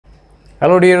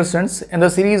Hello dear students, in the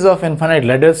series of infinite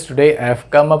ladders today I have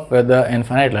come up with the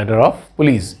infinite ladder of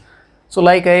pulleys. So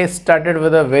like I started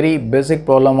with a very basic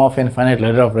problem of infinite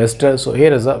ladder of resistors, so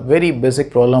here is a very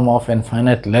basic problem of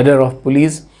infinite ladder of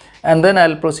pulleys, and then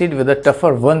I'll proceed with the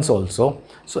tougher ones also.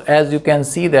 So as you can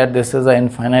see that this is an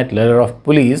infinite ladder of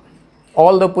pulleys.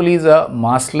 All the pulleys are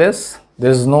massless, there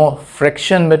is no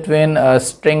friction between a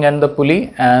string and the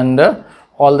pulley, and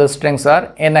all the strings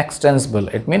are inextensible.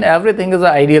 It means everything is an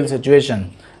ideal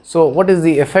situation. So what is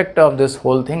the effect of this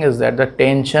whole thing is that the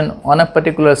tension on a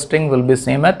particular string will be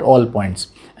same at all points.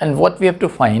 And what we have to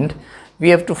find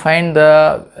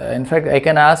the in fact I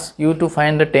can ask you to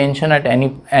find the tension at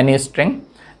any string,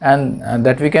 and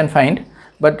that we can find.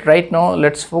 But right now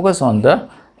let's focus on the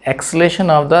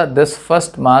acceleration of this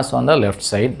first mass on the left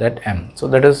side, that m. So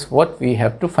that is what we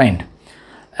have to find.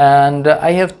 And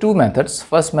I have two methods.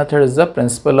 First method is the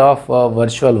principle of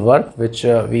virtual work, which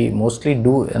we mostly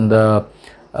do in the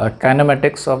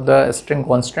kinematics of the string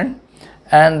constant.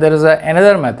 And there is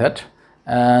another method,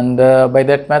 and by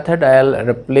that method I'll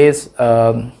replace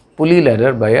pulley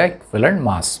ladder by a equivalent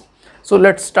mass. So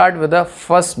let's start with the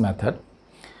first method.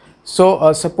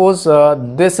 So suppose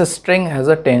this string has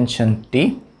a tension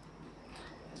T,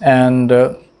 and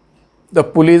the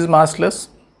pulley is massless.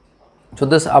 So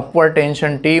this upward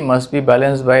tension T must be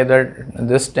balanced by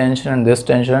this tension and this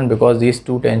tension, because these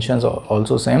two tensions are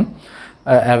also same,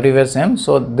 everywhere same.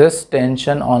 So this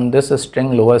tension on this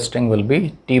string, lower string, will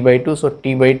be T by 2. So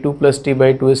T by 2 plus T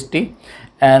by 2 is T.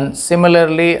 And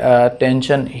similarly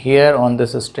tension here on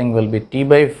this string will be T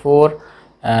by 4,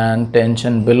 and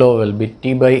tension below will be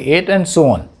T by 8, and so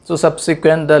on. So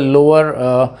subsequent the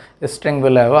lower string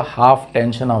will have a half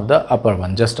tension of the upper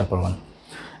one, just upper one.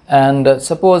 And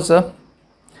suppose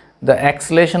the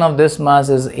acceleration of this mass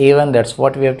is a1, that's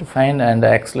what we have to find, and the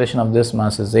acceleration of this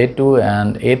mass is a2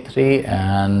 and a3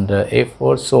 and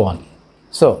a4, so on.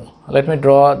 So let me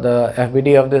draw the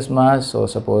FBD of this mass. So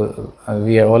suppose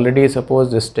we are already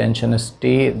suppose this tension is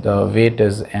T, the weight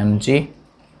is mg,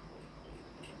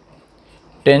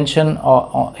 tension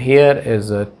here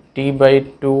is T by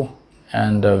 2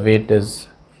 and the weight is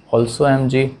also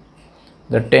mg,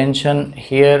 the tension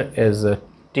here is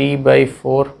T by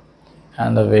 4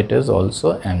 and the weight is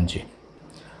also mg.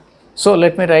 So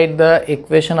let me write the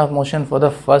equation of motion for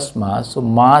the first mass. So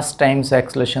mass times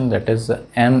acceleration, that is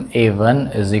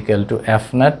ma1 is equal to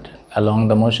f net along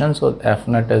the motion. So f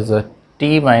net is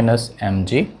T minus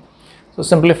mg. So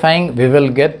simplifying, we will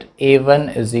get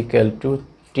a1 is equal to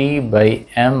T by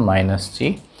m minus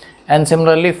g. And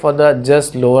similarly for the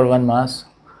just lower one mass,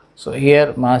 so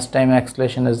here mass time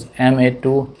acceleration is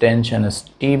ma2, tension is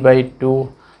T by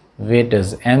 2, weight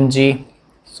is mg.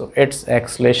 So its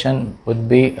acceleration would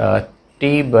be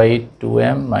T by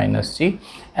 2m minus g,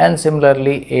 and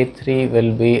similarly a3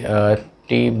 will be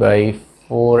T by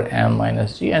 4m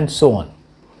minus g, and so on.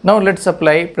 Now let's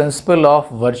apply principle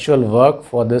of virtual work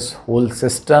for this whole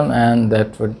system, and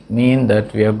that would mean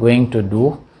that we are going to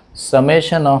do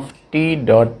summation of T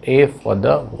dot A for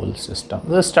the whole system.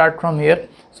 Let's start from here.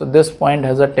 So this point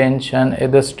has a tension,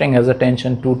 the string has a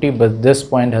tension 2T, but this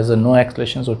point has a no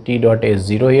acceleration, so T dot A is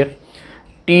 0 here.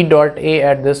 T dot A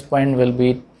at this point will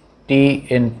be T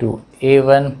into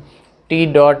A1. T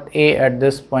dot A at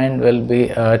this point will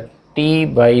be T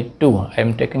by 2. I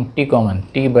am taking T common.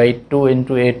 T by 2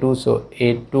 into A2, so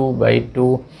A2 by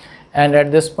 2. And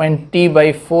at this point T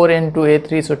by 4 into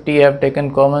A3, so T I have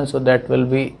taken common, so that will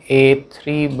be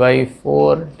A3 by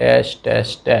 4 dash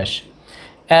dash dash.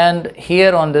 And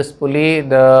here on this pulley,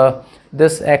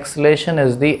 this acceleration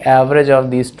is the average of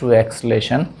these two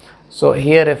acceleration. So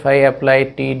here if I apply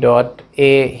T dot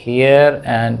A here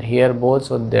and here both,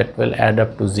 so that will add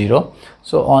up to 0.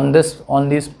 So on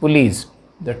these pulleys,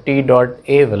 the T dot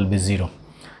A will be 0.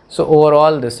 So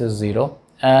overall this is 0,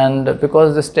 and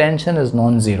because this tension is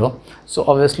non-zero, so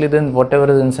obviously then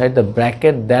whatever is inside the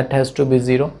bracket, that has to be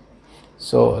 0.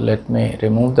 So let me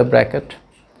remove the bracket.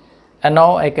 And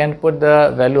now I can put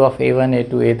the value of a1, a2,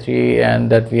 a3, and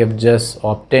that we have just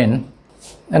obtained.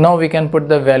 And now we can put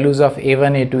the values of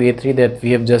a1, a2, a3 that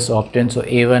we have just obtained. So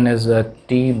a1 is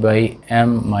T by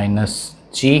m minus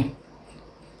g,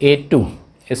 a2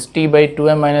 is T by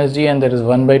 2m minus g, and there is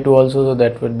 1 by 2 also, so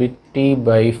that would be T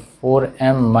by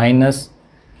 4m minus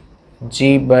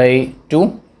g by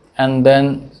 2. And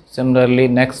then similarly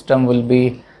next term will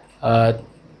be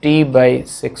T by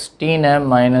 16m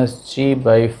minus g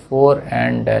by 4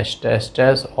 and dash dash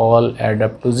dash, all add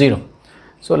up to 0.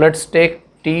 So let's take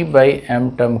T by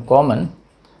m term common.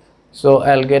 So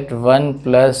I'll get 1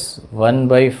 plus 1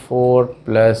 by 4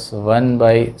 plus 1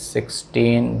 by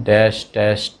 16 dash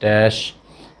dash dash,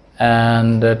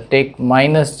 and take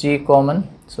minus g common.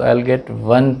 So I'll get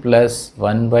 1 plus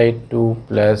 1 by 2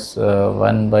 plus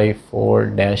 1 by 4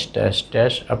 dash dash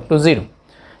dash up to 0.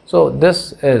 So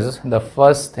this is the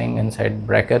first thing inside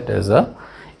bracket is a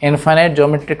infinite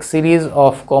geometric series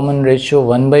of common ratio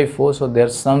 1 by 4. So their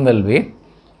sum will be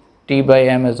t by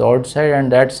m is outside,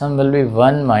 and that sum will be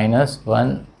 1 minus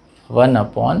 1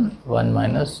 upon 1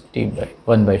 minus t by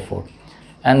 1 by 4,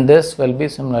 and this will be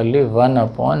similarly 1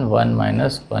 upon 1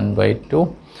 minus 1 by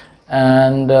 2,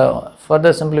 and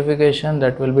further simplification,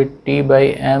 that will be t by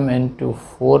m into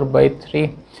 4 by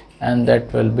 3, and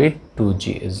that will be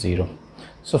 2g is 0.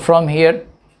 So from here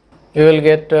we will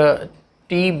get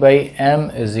t by m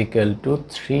is equal to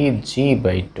 3g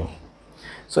by 2.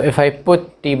 So if I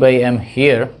put t by m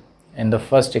here in the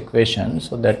first equation,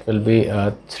 so that will be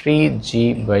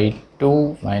 3g by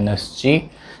 2 minus g.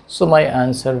 So my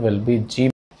answer will be g.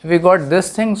 If we got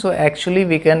this thing, so actually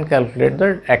we can calculate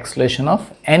the acceleration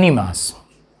of any mass.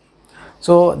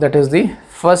 So that is the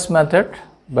first method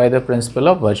by the principle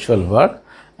of virtual work.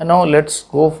 And now let's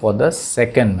go for the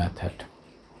second method.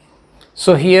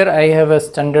 So here I have a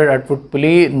standard output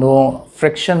pulley, no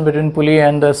friction between pulley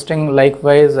and the string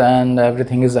likewise, and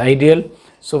everything is ideal.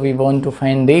 So we want to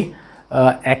find the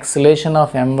acceleration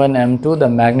of m1 m2, the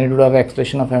magnitude of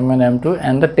acceleration of m1 m2,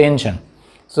 and the tension.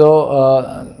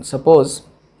 So suppose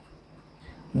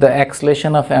the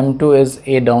acceleration of m2 is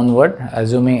a downward,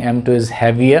 assuming m2 is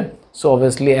heavier. So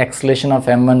obviously acceleration of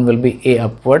m1 will be a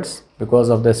upwards because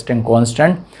of the string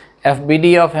constant.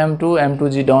 FBD of m2,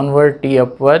 m2g downward, t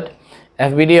upward.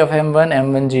 FBD of m1,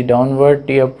 m1g downward,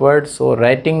 t upward. So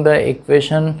writing the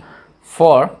equation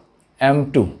for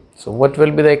m2. So what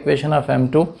will be the equation of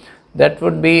m2? That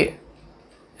would be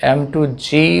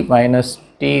m2g minus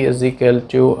t is equal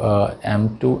to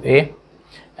m2a.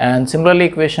 And similarly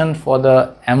equation for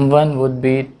the m1 would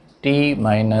be t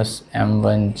minus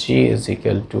m1g is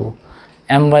equal to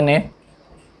m1a.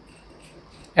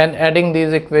 And adding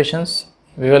these equations,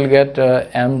 we will get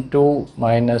m2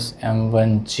 minus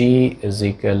m1g is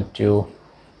equal to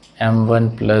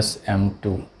m1 plus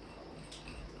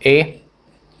m2a.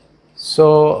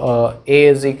 So a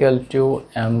is equal to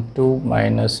m2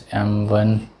 minus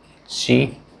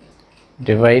m1g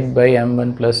divide by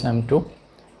m1 plus m2,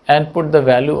 and put the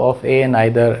value of a in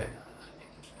either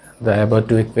the above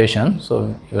two equations.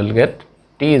 So you will get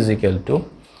t is equal to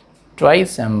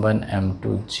twice m1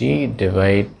 m2g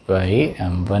divided by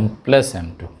m1 plus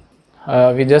m2.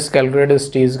 We just calculated this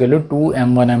t is equal to 2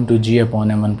 m1 m2g upon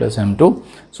m1 plus m2.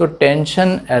 So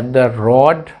tension at the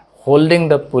rod holding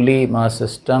the pulley mass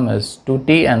system is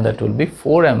 2t, and that will be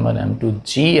 4 m1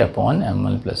 m2g upon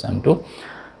m1 plus m2.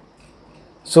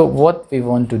 So what we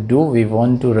want to do, we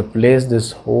want to replace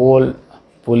this whole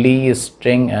pulley,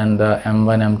 string and the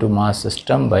m1 m2 mass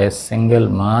system by a single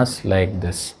mass like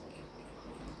this.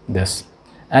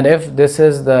 And if this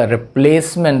is the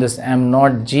replacement, this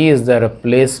m0 g is the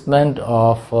replacement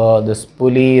of this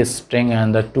pulley, string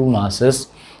and the two masses,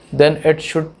 then it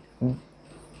should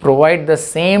provide the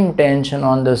same tension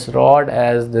on this rod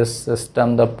as this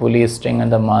system, the pulley, string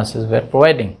and the masses were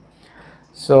providing.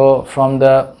 So from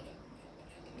the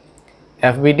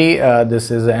FBD,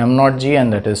 this is m0 g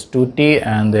and that is 2t,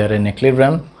 and they are in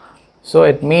equilibrium. So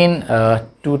it means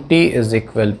 2t is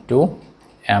equal to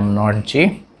m0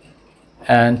 g,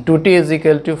 and 2t is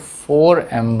equal to 4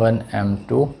 m1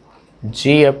 m2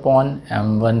 g upon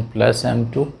m1 plus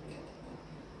m2,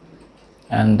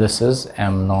 and this is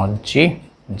m0 g.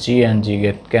 G and g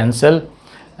get cancelled,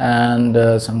 and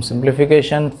some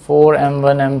simplification, 4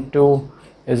 m1 m2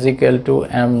 is equal to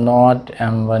m0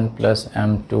 m1 plus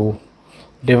m2.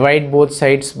 Divide both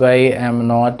sides by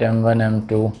m0 m1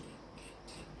 m2.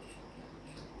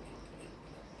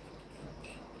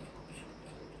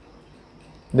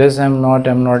 This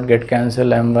m0 get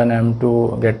cancelled, m1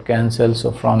 m2 get cancelled.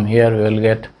 So from here we will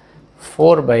get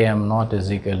 4 by m0 is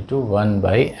equal to 1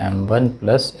 by m1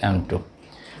 plus m2.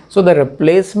 So the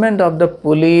replacement of the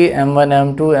pulley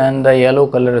m1 m2 and the yellow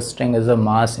color string is a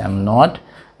mass m0,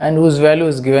 and whose value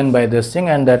is given by this thing,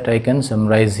 and that I can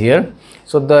summarize here.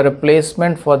 So the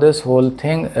replacement for this whole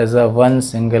thing is a one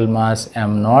single mass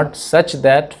m0, such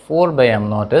that 4 by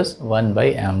m0 is 1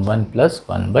 by m1 plus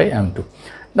 1 by m2.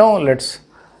 Now let's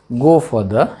go for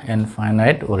the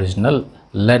infinite original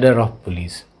ladder of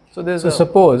pulleys. So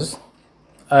suppose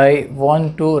I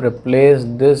want to replace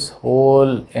this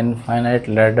whole infinite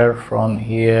ladder from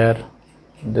here,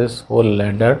 this whole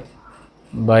ladder,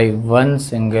 by one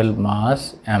single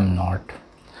mass m0,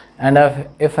 and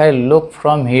if I look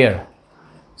from here,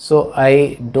 so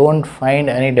I don't find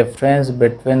any difference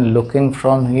between looking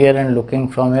from here and looking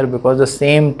from here, because the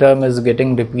same term is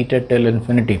getting repeated till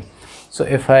infinity. So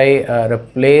if I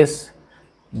replace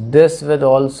this with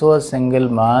also a single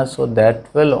mass, so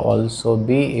that will also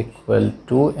be equal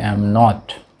to m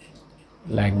naught,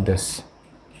 like this.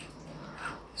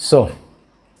 So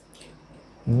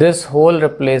this whole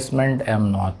replacement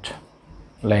m naught,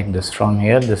 like this, from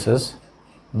here, this is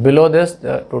below this,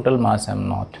 the total mass m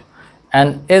naught,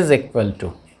 and is equal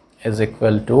to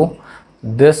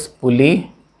this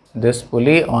pulley. This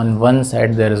pulley, on one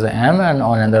side there is a m and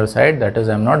on another side that is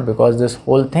m naught, because this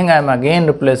whole thing I am again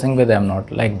replacing with m naught,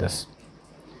 like this.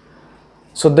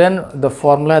 So then the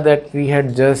formula that we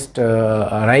had just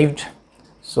arrived,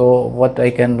 so what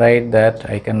I can write, that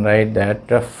I can write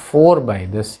that 4 by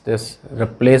this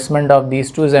replacement of these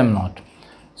two is m naught.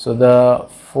 So the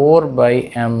 4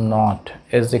 by m naught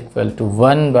is equal to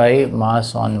 1 by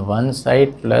mass on one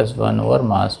side plus 1 over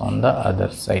mass on the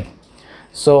other side.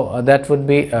 So that would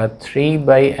be 3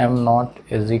 by m naught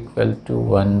is equal to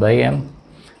 1 by m.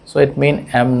 So it means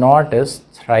m naught is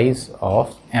thrice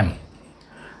of m.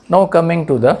 Now coming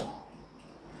to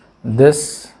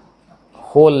this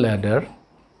whole ladder,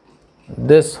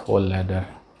 let's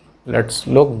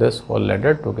look this whole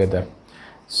ladder together.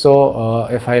 So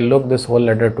if I look this whole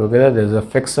ladder together, there is a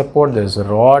fixed support, there is a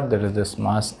rod, there is this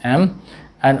mass m,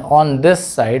 and on this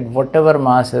side whatever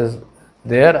mass is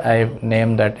there, I've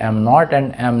named that m naught,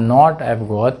 and m naught I've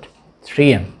got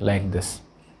 3m, like this.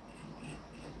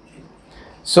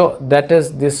 So that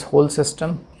is this whole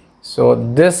system. So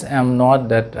this m naught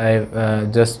that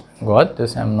I've just got,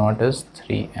 this m naught is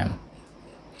 3m.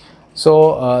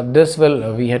 So this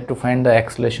will, we had to find the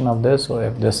acceleration of this. So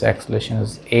if this acceleration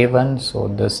is a1, so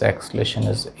this acceleration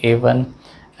is a1,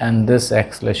 and this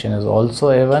acceleration is also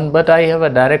a1, but I have a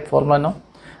direct formula now.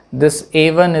 This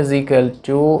a1 is equal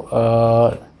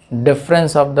to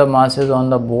difference of the masses on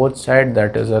the both sides,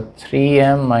 that is a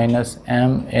 3m minus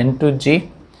m into g,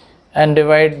 and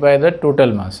divide by the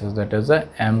total masses, that is a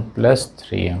m plus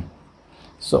 3m.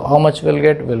 So how much we'll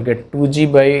get? We'll get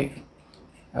 2g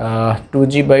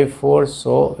by 4,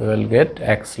 so we will get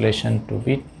acceleration to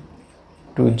be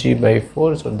 2g by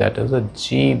 4, so that is a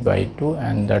g by 2,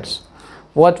 and that's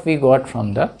what we got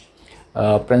from the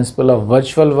principle of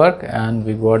virtual work, and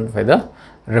we got by the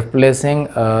replacing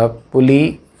a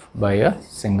pulley by a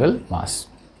single mass.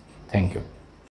 Thank you.